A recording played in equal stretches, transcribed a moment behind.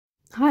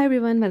Hi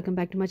everyone, welcome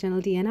back to my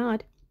channel Tea and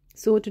Art.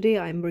 So today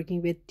I'm working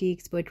with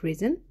Teexpert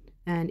Resin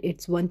and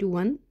it's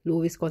 1:1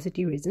 low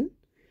viscosity resin.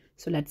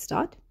 So let's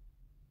start.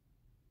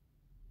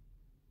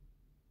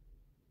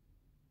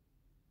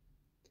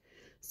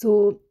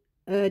 So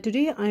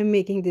today I'm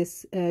making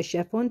this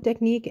chiffon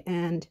technique,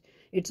 and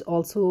it's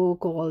also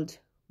called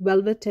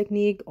velvet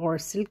technique or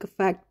silk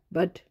effect,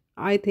 but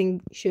I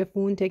think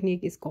chiffon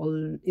technique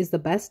is the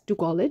best to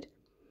call it.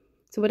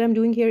 So what I'm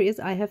doing here is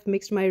I have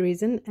mixed my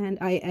resin and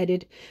I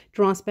added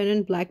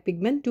transparent black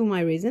pigment to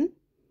my resin.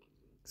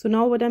 So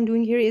now what I'm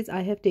doing here is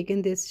I have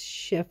taken this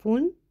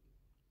chiffon.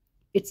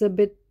 It's a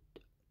bit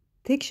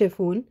thick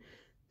chiffon.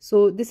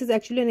 So this is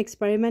actually an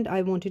experiment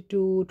I wanted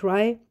to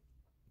try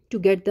to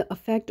get the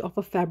effect of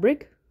a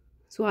fabric.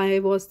 So I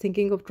was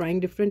thinking of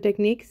trying different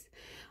techniques.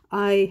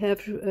 I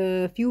have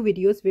a few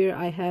videos where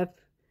I have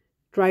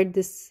tried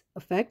this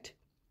effect,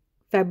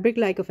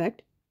 fabric-like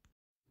effect,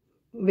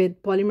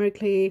 with polymer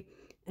clay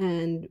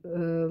and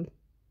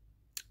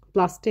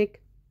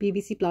plastic,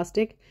 PVC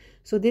plastic.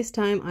 So this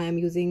time I am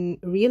using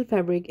real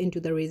fabric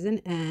into the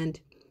resin, and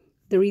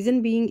the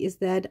reason being is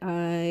that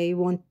I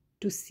want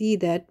to see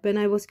that when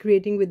I was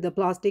creating with the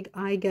plastic,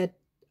 I get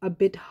a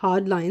bit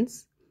hard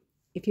lines.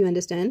 If you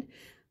understand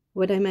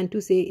what I meant to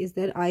say, is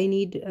that I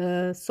need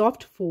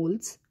soft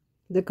folds,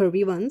 the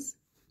curvy ones.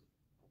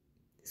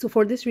 So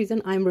for this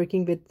reason I'm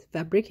working with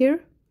fabric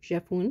here,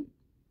 chiffon.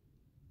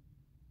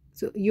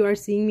 So you are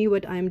seeing me,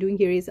 what I'm doing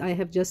here is I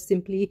have just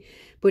simply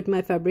put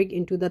my fabric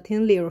into the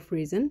thin layer of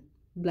resin,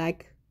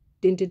 black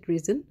tinted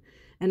resin,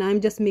 and I'm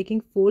just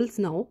making folds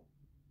now.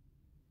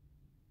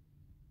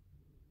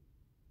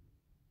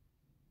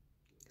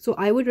 So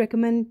I would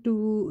recommend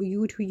to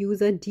you to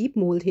use a deep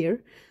mold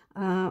here.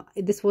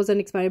 This was an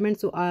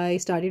experiment, so I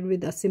started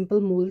with a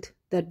simple mold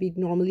that we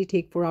normally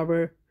take for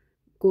our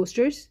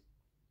coasters,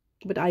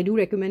 but I do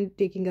recommend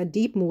taking a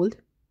deep mold.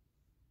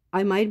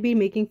 I might be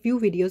making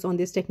few videos on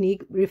this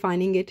technique,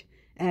 refining it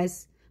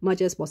as much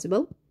as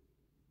possible.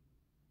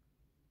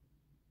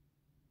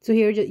 So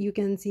here you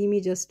can see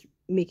me just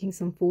making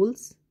some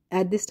folds.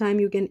 At this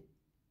time you can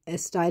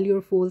style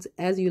your folds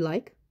as you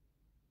like.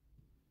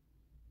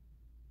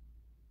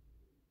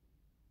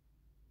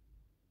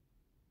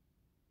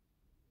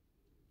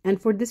 And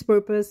for this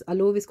purpose, a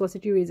low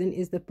viscosity resin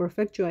is the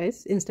perfect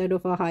choice instead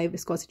of a high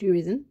viscosity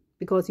resin,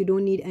 because you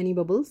don't need any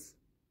bubbles.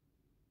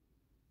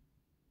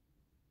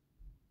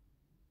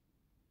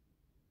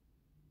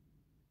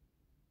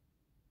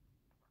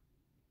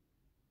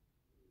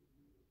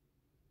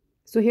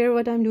 So here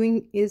what I'm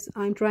doing is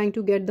I'm trying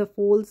to get the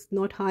folds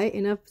not high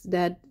enough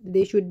that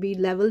they should be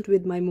leveled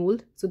with my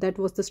mold. So that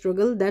was the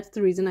struggle. That's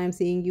the reason I'm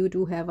saying you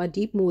to have a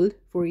deep mold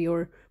for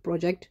your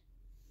project.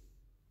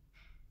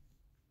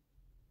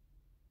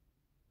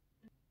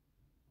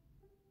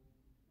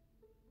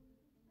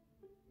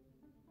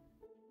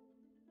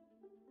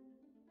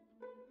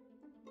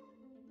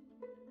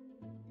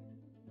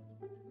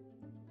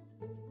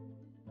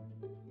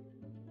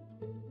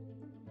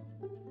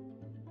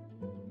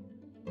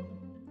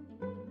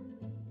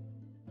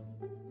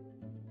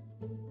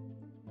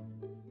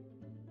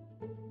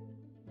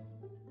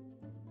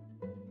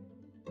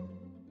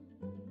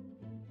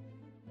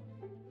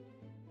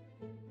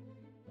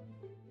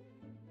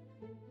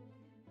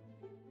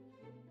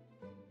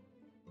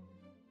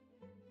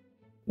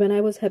 When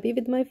I was happy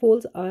with my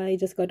folds, I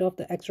just cut off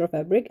the extra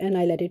fabric and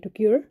I let it to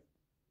cure.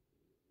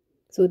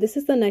 So this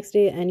is the next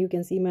day, and you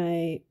can see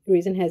my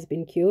resin has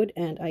been cured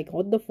and I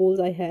got the folds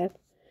I have.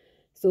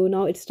 So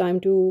now it's time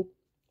to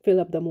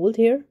fill up the mold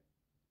here.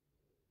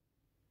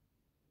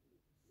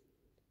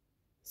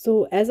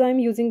 So as I'm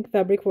using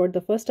fabric for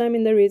the first time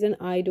in the resin,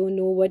 I don't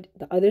know what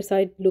the other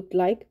side looked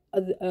like.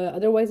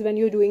 Otherwise, when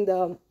you're doing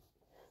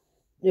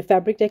the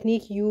fabric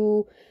technique,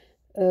 you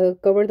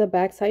cover the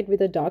back side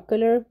with a dark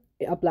color,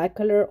 a black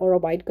color or a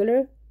white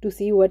color, to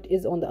see what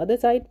is on the other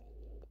side.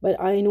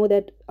 But I know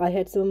that I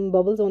had some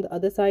bubbles on the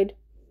other side,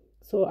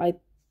 so I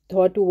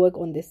thought to work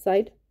on this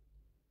side.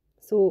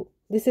 So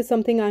this is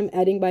something I'm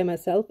adding by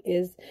myself,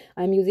 is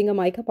I'm using a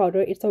mica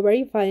powder. It's a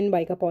very fine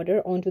mica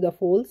powder onto the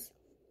folds.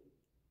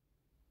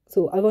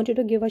 So I wanted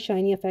to give a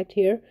shiny effect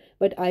here,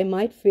 but I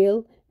might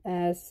fail,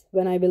 as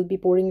when I will be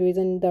pouring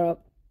resin, the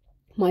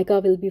mica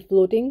will be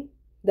floating.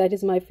 That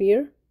is my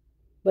fear.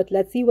 But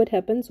let's see what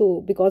happens. So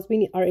because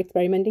we are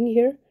experimenting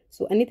here,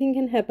 so anything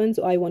can happen.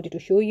 So I wanted to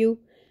show you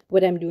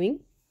what I'm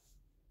doing.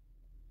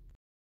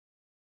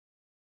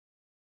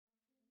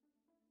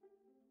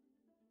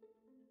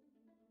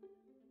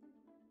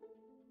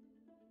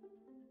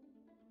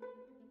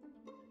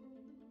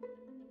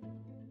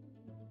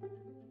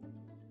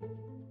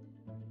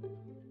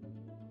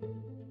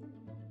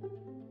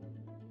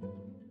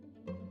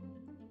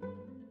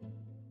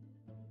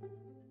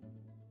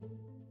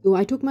 So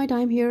I took my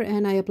time here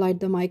and I applied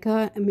the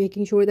mica,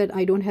 making sure that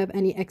I don't have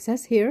any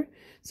excess here.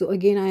 So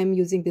again, I am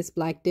using this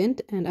black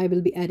tint and I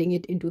will be adding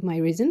it into my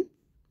resin.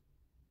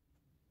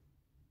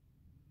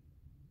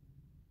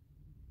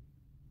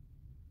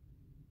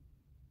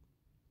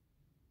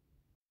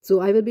 So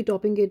I will be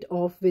topping it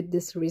off with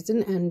this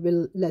resin and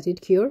will let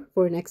it cure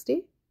for next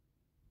day.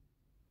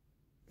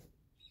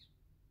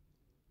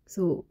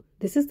 So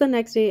this is the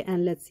next day,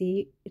 and let's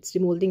see it's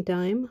demolding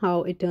time,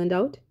 how it turned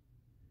out.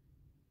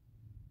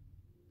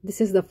 This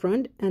is the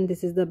front and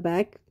this is the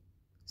back.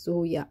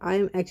 So yeah, I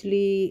am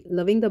actually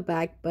loving the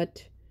back,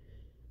 but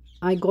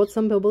I got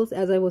some bubbles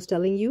as I was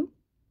telling you,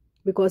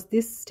 because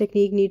this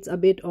technique needs a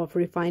bit of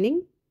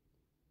refining.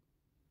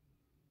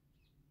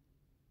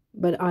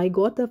 But I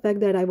got the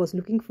effect that I was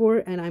looking for,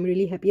 and I'm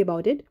really happy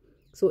about it.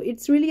 So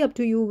it's really up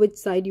to you which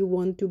side you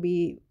want to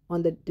be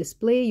on the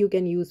display. You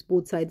can use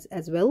both sides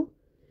as well.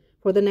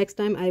 For the next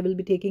time, I will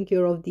be taking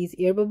care of these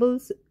air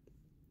bubbles,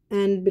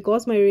 and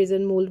because my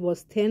resin mold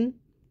was thin,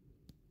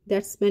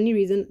 that's many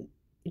reason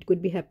it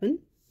could be happen.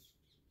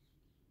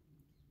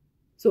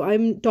 So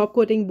I'm top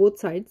coating both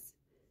sides.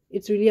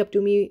 It's really up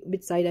to me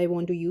which side I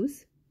want to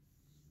use.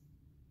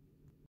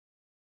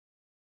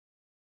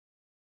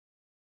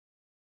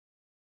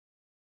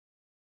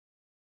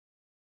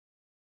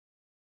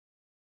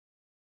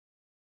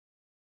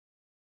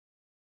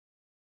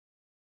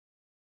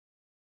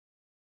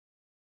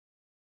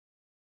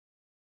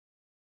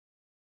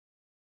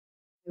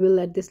 I will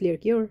let this layer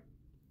cure.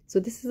 So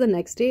this is the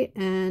next day,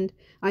 and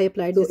I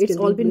applied this. It's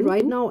all been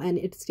dried now and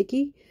it's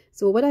sticky.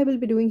 So what I will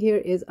be doing here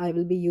is I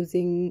will be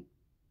using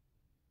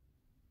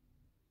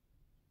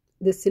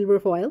this silver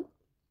foil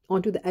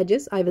onto the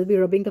edges. I will be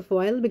rubbing the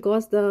foil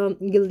because the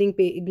gilding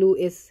glue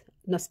is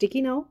not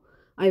sticky now.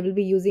 I will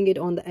be using it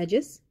on the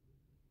edges,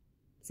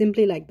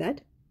 simply like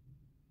that.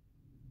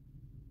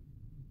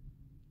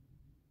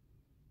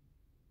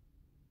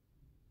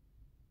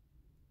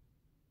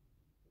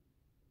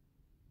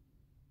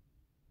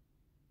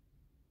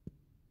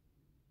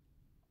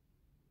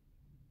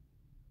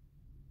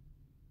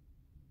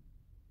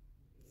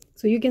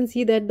 So you can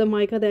see that the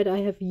mica that I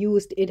have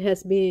used, it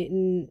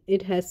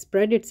has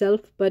spread itself,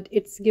 but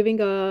it's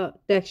giving a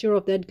texture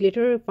of that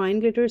glitter,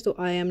 fine glitter, so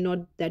I am not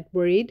that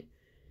worried.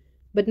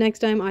 But next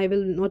time I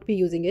will not be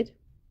using it.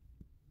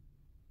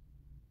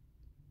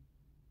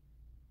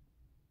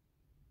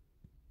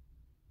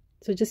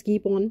 So just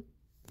keep on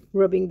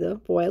rubbing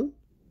the foil.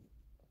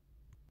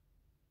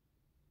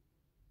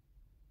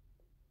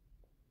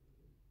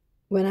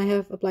 When I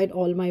have applied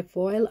all my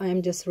foil, I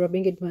am just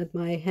rubbing it with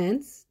my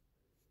hands.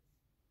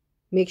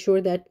 Make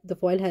sure that the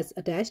foil has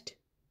attached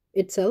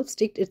itself,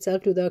 sticked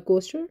itself to the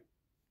coaster.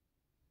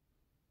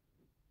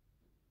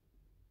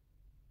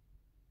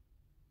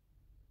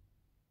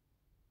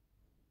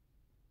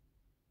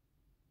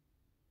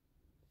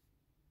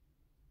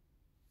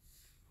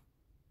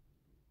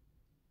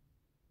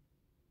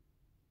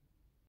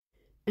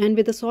 And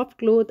with a soft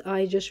cloth,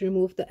 I just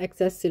removed the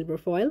excess silver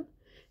foil,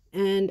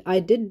 and I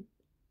did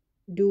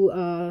do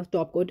a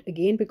top coat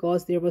again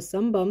because there was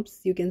some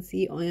bumps you can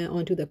see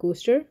onto the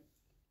coaster.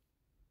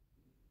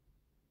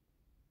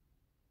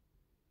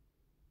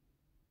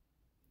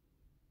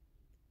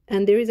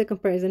 And there is a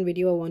comparison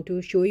video I want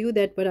to show you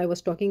that what I was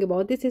talking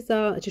about. This is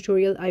a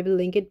tutorial, I will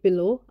link it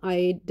below.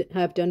 I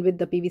have done with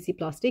the PVC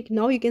plastic.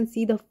 Now you can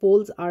see the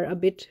folds are a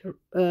bit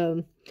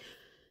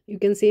you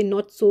can say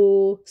not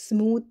so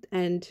smooth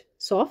and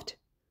soft,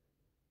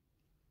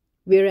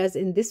 whereas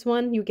in this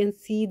one you can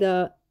see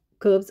the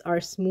curves are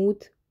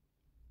smooth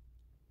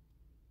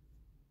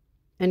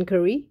and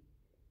curvy.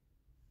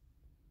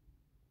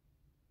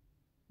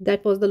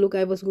 That was the look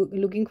I was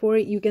looking for.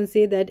 You can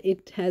say that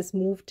it has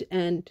moved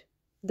and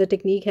the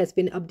technique has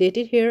been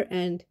updated here,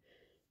 and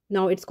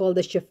now it's called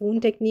the chiffon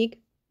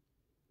technique.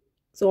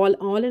 So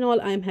all in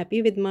all, I'm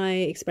happy with my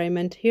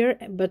experiment here,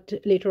 but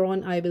later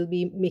on I will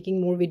be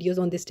making more videos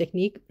on this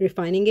technique,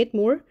 refining it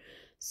more.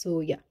 So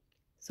yeah,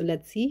 so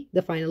let's see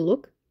the final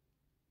look.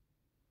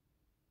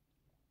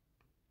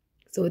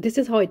 So this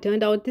is how it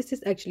turned out. This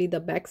is actually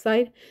the back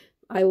side.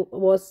 I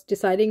was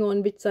deciding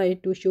on which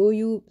side to show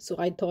you, so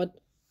I thought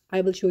I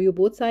will show you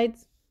both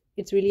sides.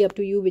 It's really up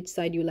to you which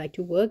side you like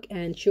to work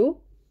and show.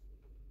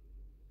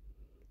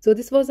 So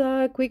this was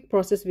a quick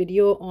process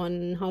video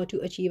on how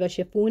to achieve a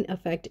chiffon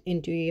effect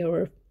into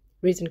your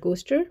resin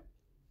coaster.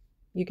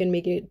 You can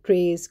make it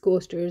trays,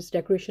 coasters,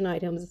 decoration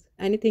items,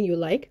 anything you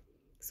like.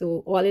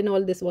 So all in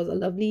all, this was a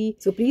lovely.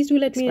 So please do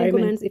let me know in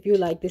comments if you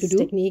like this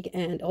technique,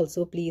 and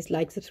also please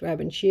like, subscribe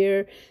and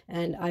share.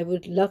 And I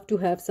would love to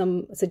have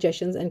some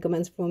suggestions and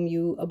comments from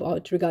you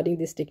about regarding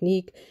this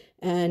technique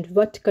and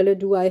what color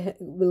do I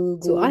will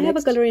go. So I have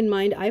a color in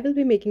mind. I will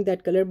be making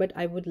that color, but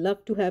I would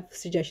love to have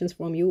suggestions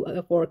from you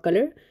for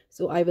color.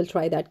 So I will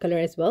try that color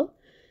as well.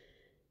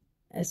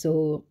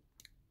 So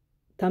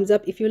thumbs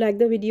up if you like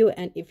the video,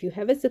 and if you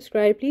haven't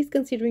subscribed, please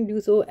considering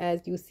do so.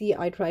 As you see,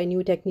 I try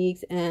new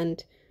techniques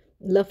and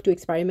love to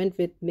experiment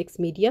with mixed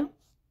media.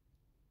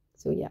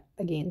 So yeah,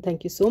 again,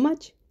 thank you so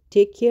much.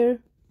 Take care.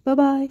 Bye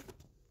bye.